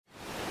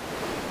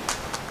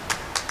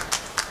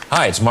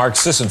Hi, it's Mark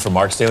Sisson from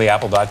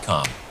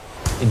marksdailyapple.com.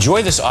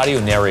 Enjoy this audio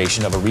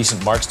narration of a recent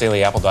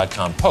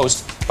marksdailyapple.com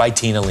post by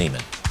Tina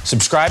Leaman.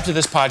 Subscribe to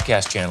this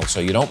podcast channel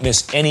so you don't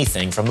miss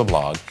anything from the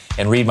blog,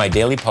 and read my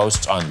daily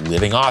posts on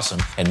living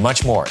awesome and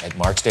much more at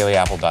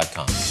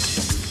marksdailyapple.com.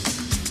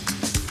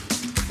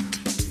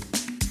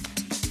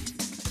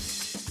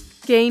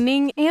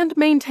 Gaining and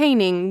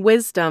maintaining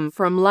wisdom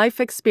from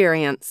life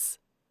experience.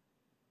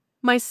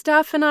 My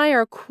staff and I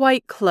are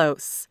quite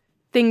close.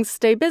 Things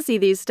stay busy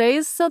these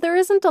days, so there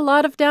isn't a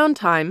lot of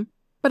downtime,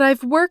 but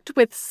I've worked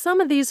with some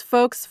of these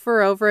folks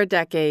for over a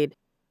decade.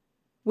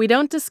 We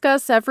don't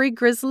discuss every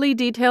grisly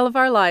detail of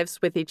our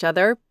lives with each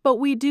other, but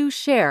we do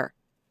share.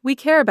 We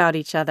care about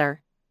each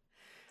other.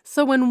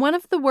 So when one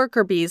of the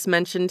worker bees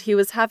mentioned he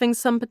was having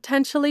some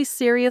potentially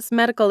serious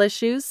medical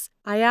issues,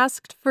 I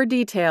asked for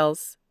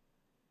details.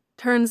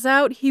 Turns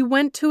out he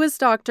went to his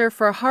doctor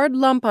for a hard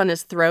lump on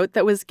his throat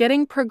that was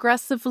getting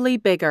progressively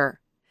bigger.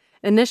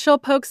 Initial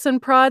pokes and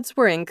prods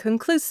were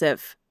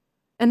inconclusive.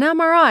 An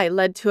MRI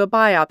led to a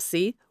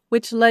biopsy,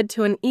 which led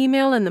to an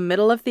email in the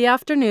middle of the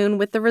afternoon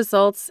with the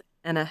results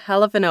and a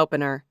hell of an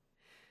opener.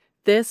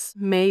 This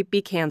may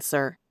be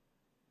cancer.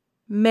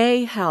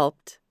 May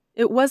helped.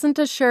 It wasn't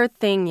a sure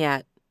thing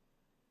yet.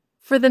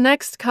 For the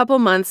next couple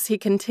months, he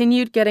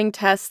continued getting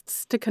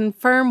tests to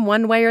confirm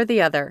one way or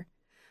the other.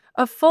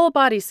 A full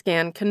body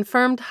scan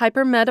confirmed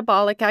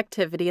hypermetabolic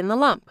activity in the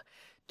lump,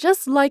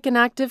 just like an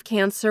active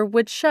cancer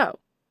would show.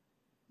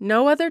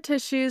 No other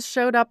tissues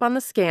showed up on the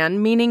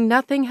scan, meaning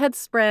nothing had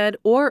spread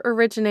or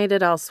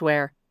originated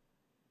elsewhere.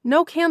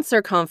 No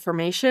cancer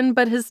confirmation,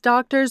 but his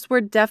doctors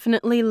were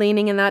definitely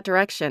leaning in that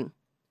direction.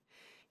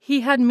 He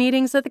had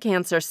meetings at the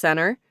cancer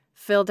center,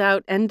 filled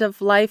out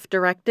end-of-life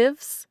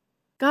directives,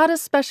 got a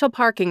special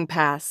parking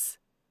pass.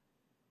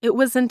 It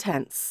was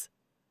intense.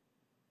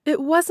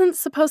 It wasn't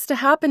supposed to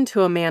happen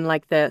to a man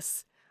like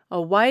this.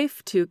 A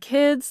wife, 2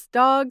 kids,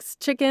 dogs,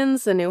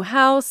 chickens, a new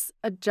house,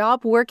 a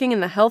job working in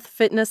the health,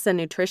 fitness, and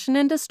nutrition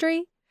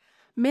industry.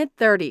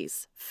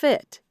 Mid-30s,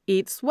 fit,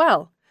 eats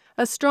well,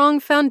 a strong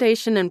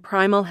foundation in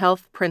primal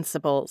health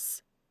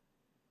principles.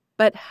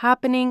 But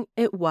happening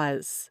it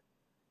was.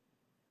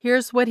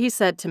 Here's what he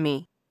said to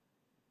me.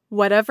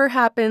 Whatever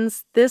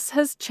happens, this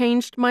has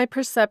changed my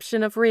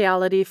perception of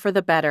reality for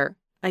the better,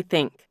 I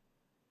think.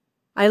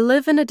 I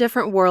live in a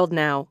different world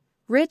now,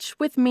 rich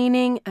with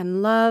meaning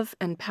and love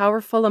and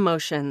powerful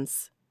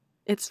emotions.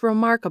 It's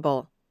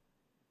remarkable.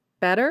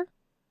 Better?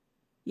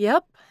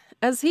 Yep.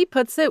 As he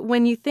puts it,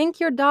 when you think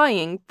you're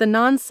dying, the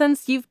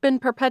nonsense you've been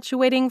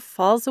perpetuating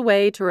falls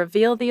away to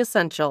reveal the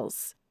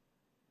essentials.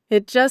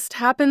 It just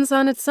happens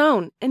on its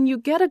own, and you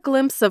get a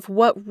glimpse of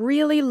what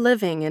really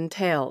living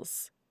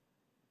entails.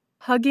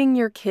 Hugging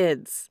your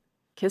kids,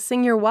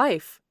 kissing your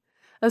wife,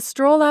 a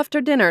stroll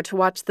after dinner to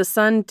watch the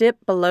sun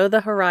dip below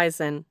the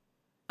horizon,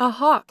 a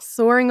hawk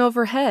soaring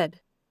overhead.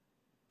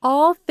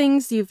 All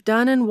things you've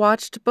done and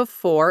watched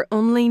before,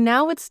 only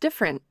now it's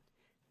different.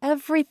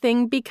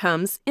 Everything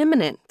becomes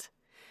imminent.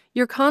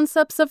 Your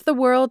concepts of the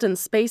world and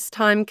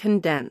space-time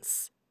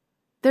condense.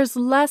 There's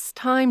less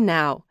time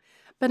now,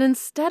 but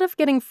instead of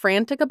getting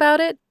frantic about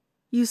it,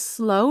 you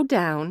slow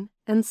down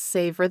and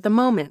savor the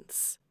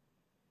moments.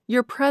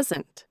 You're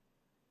present.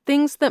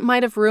 Things that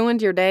might have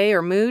ruined your day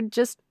or mood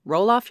just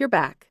roll off your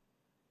back.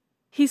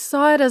 He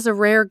saw it as a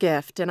rare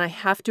gift, and I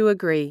have to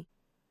agree.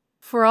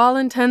 For all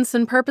intents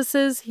and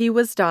purposes, he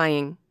was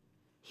dying.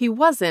 He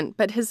wasn't,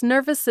 but his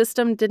nervous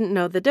system didn't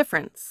know the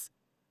difference.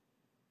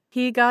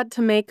 He got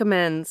to make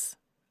amends,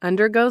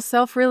 undergo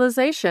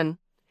self-realization,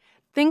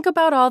 think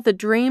about all the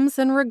dreams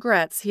and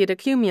regrets he had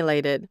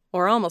accumulated,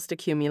 or almost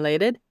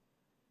accumulated,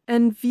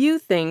 and view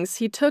things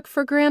he took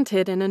for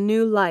granted in a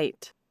new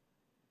light.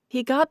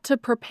 He got to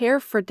prepare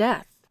for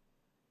death.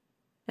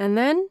 And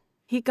then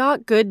he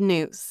got good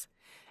news.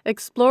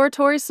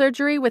 Exploratory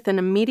surgery with an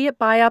immediate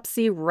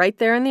biopsy right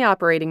there in the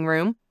operating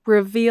room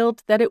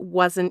revealed that it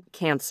wasn't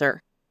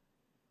cancer.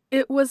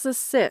 It was a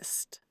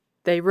cyst.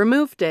 They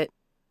removed it.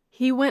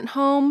 He went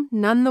home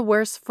none the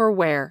worse for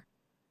wear.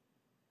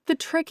 The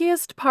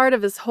trickiest part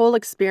of his whole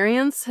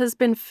experience has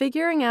been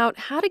figuring out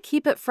how to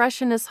keep it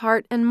fresh in his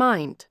heart and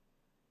mind.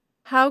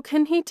 How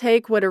can he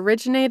take what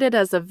originated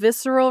as a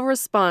visceral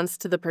response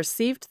to the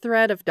perceived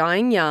threat of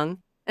dying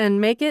young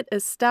and make it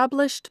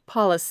established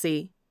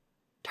policy?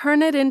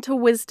 Turn it into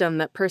wisdom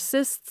that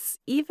persists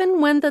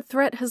even when the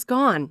threat has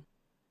gone.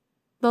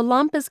 The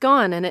lump is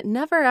gone and it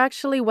never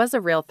actually was a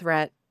real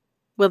threat.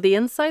 Will the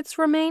insights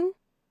remain?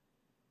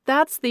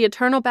 That's the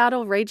eternal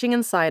battle raging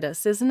inside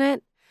us, isn't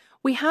it?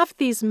 We have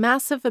these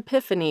massive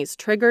epiphanies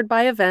triggered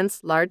by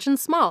events large and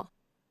small.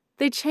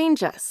 They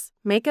change us,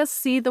 make us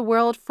see the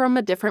world from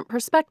a different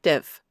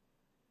perspective.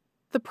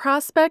 The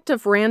prospect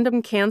of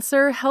random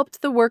cancer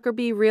helped the worker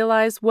bee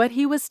realize what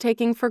he was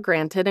taking for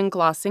granted and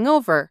glossing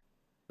over.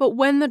 But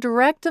when the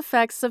direct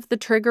effects of the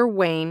trigger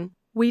wane,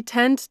 we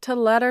tend to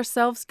let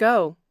ourselves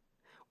go.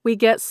 We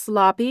get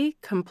sloppy,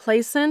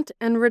 complacent,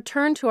 and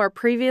return to our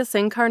previous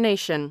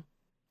incarnation.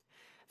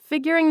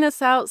 Figuring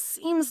this out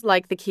seems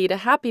like the key to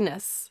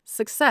happiness,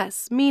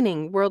 success,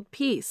 meaning, world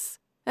peace.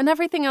 and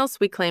everything else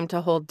we claim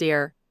to hold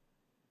dear.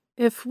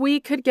 If we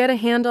could get a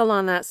handle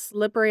on that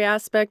slippery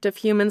aspect of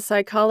human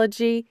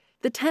psychology,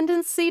 the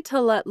tendency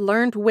to let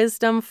learned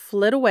wisdom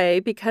flit away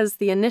because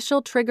the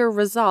initial trigger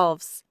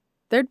resolves,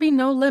 there'd be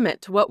no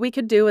limit to what we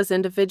could do as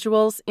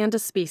individuals and a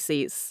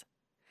species.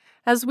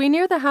 As we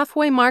near the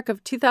halfway mark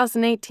of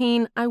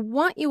 2018, I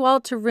want you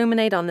all to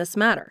ruminate on this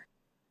matter.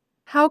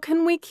 How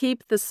can we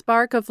keep the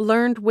spark of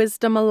learned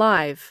wisdom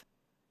alive?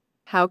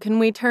 How can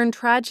we turn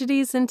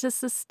tragedies into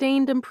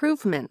sustained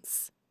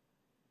improvements?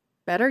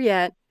 Better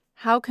yet,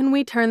 how can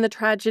we turn the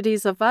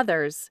tragedies of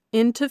others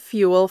into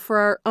fuel for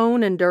our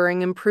own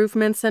enduring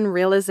improvements and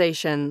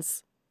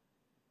realizations?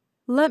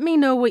 Let me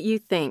know what you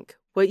think,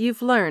 what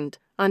you've learned,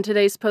 on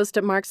today's post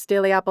at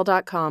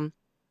marksdailyapple.com.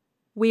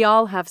 We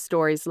all have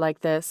stories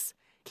like this.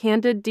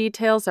 Candid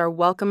details are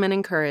welcome and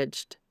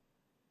encouraged.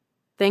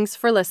 Thanks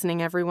for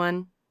listening,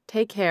 everyone.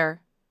 Take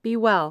care, be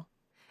well,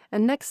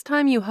 and next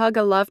time you hug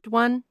a loved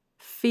one,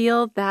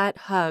 feel that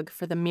hug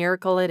for the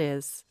miracle it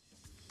is.